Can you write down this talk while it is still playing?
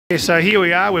Yeah, so here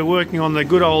we are, we're working on the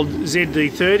good old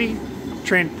ZD30,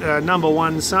 Trent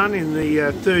 #1 son in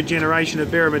the third generation of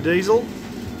Berrima diesel.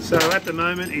 So at the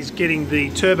moment he's getting the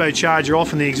turbocharger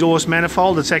off in the exhaust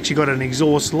manifold. It's actually got an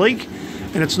exhaust leak,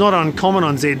 and it's not uncommon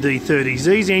on ZD30s.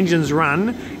 These engines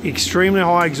run extremely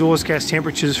high exhaust gas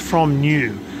temperatures from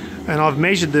new, and I've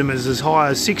measured them as high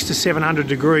as 600 to 700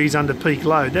 degrees under peak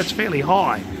load. That's fairly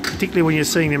high, particularly when you're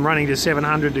seeing them running to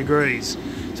 700 degrees.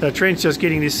 So Trent's just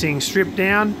getting this thing stripped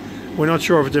down. We're not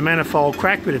sure if it's a manifold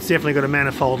crack, but it's definitely got a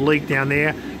manifold leak down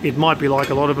there. It might be,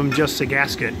 like a lot of them, just a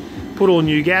gasket. Put all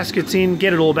new gaskets in,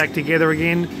 get it all back together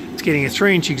again. It's getting a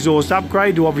 3-inch exhaust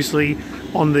upgrade to, obviously,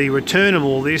 on the return of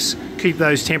all this, keep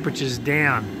those temperatures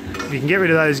down. If you can get rid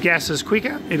of those gases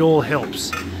quicker, it all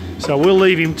helps. So we'll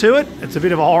leave him to it. It's a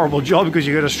bit of a horrible job because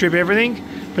you've got to strip everything,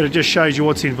 but it just shows you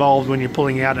what's involved when you're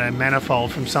pulling out a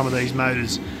manifold from some of these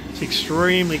motors. It's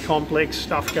extremely complex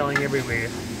stuff going everywhere.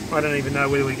 I don't even know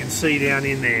whether we can see down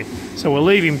in there. So we'll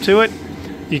leave him to it.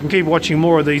 You can keep watching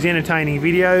more of these entertaining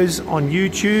videos on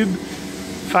YouTube,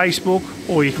 Facebook,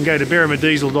 or you can go to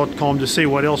berrimadiesel.com to see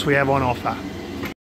what else we have on offer.